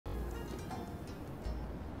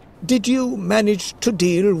Did you manage to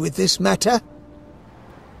deal with this matter?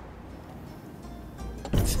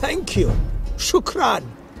 Thank you. Shukran.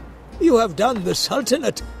 You have done the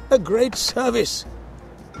Sultanate a great service.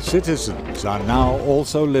 Citizens are now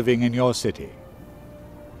also living in your city.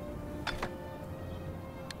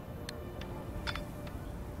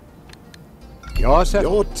 Your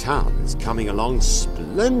town is coming along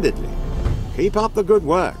splendidly. Keep up the good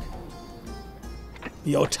work.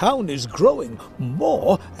 Your town is growing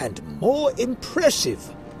more and more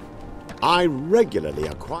impressive. I regularly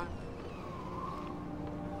acquire...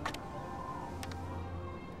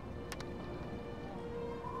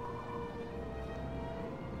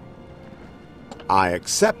 I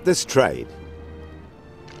accept this trade.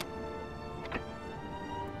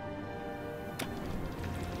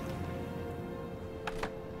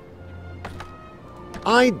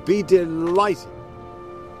 I'd be delighted.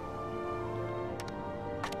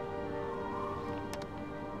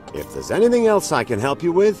 If there's anything else I can help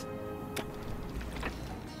you with...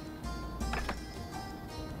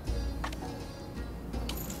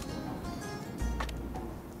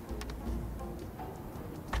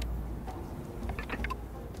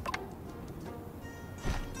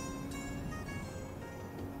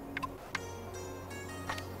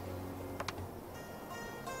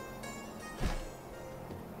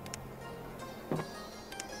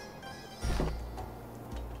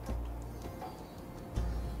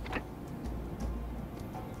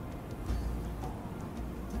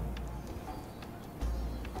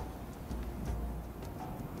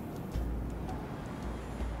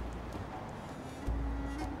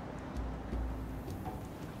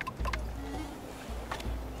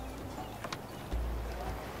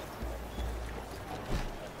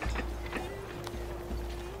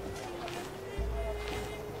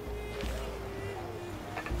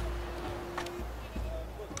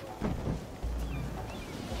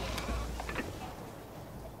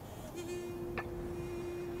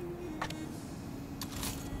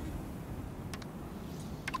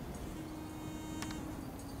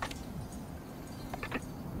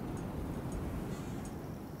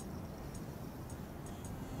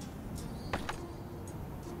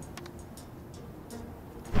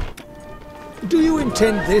 Do you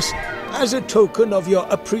intend this as a token of your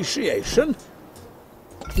appreciation?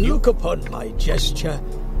 Look upon my gesture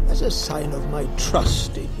as a sign of my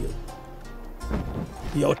trust in you.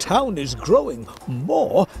 Your town is growing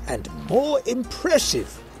more and more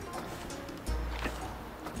impressive.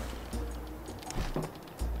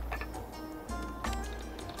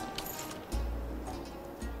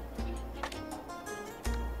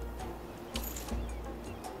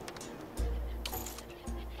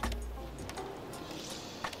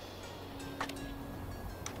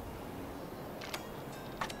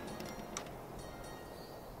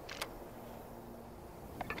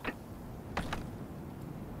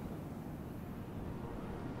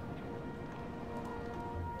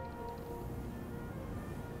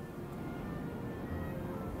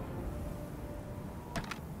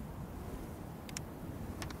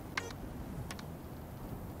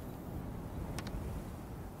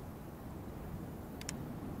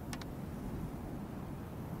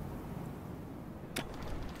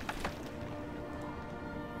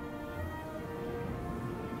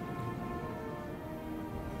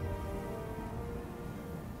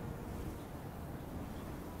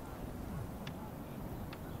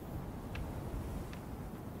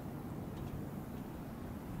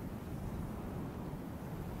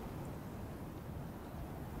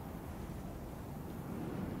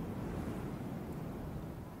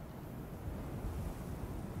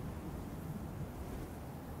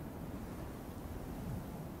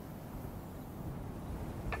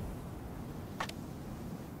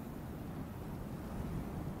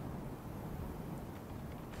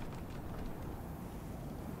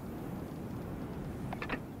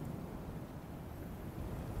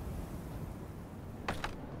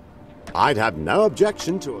 I'd have no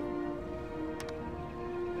objection to it.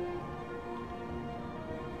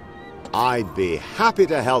 I'd be happy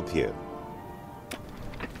to help you.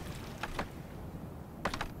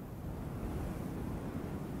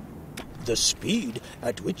 The speed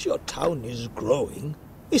at which your town is growing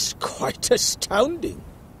is quite astounding.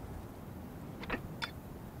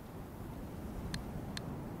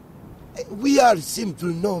 We are simple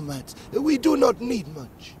nomads. We do not need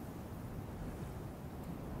much.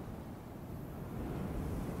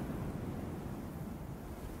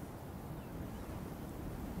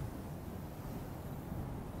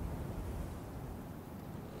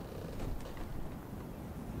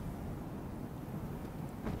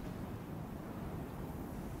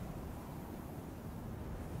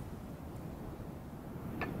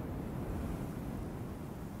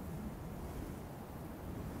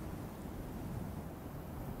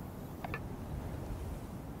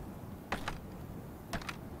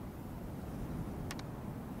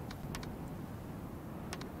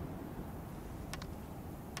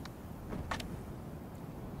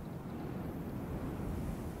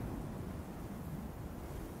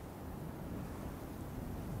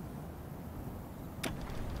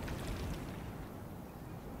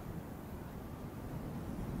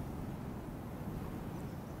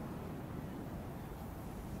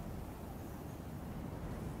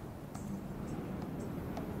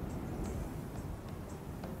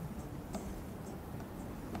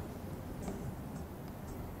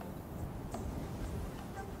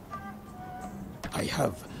 I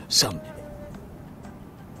have some...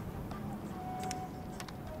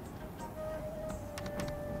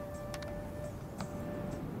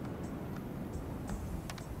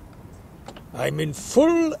 I'm in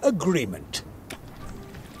full agreement.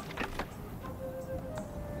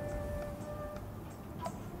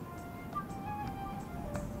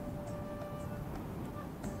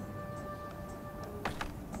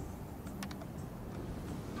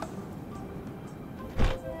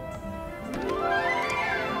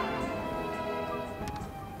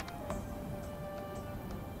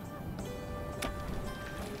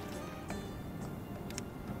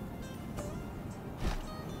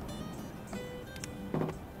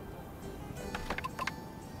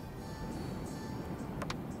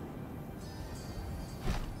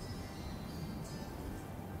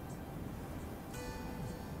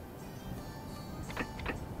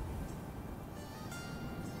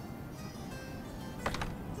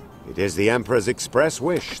 It is the Emperor's express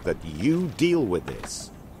wish that you deal with this.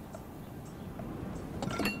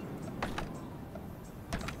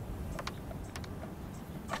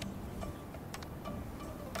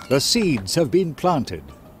 The seeds have been planted.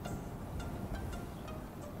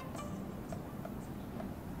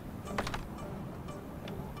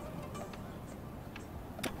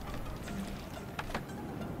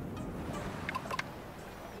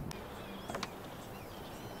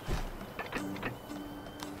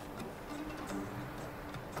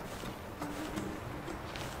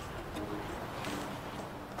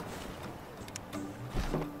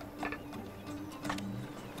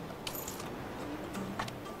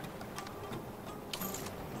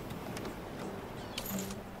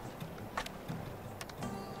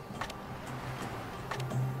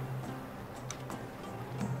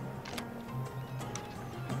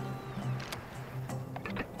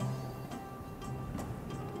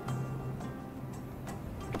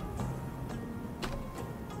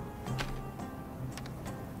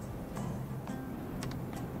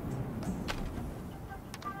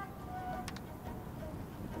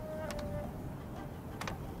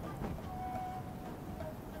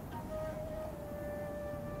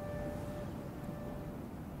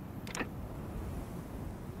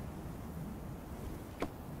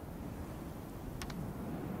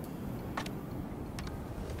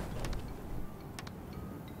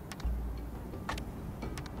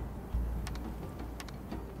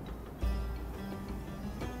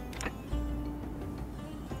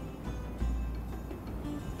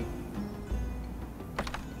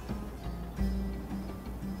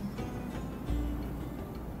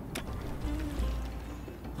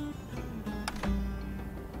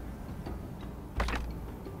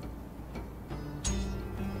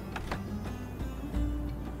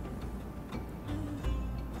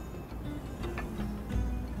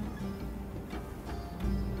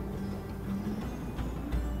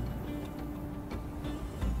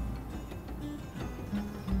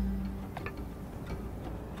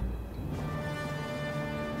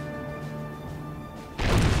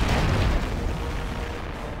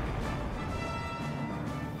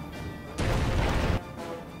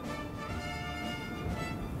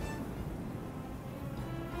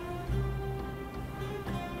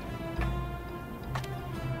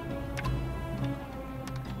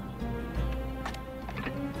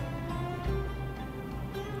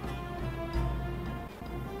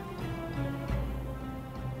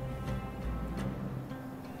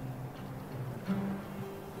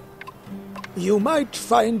 You might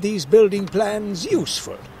find these building plans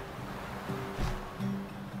useful.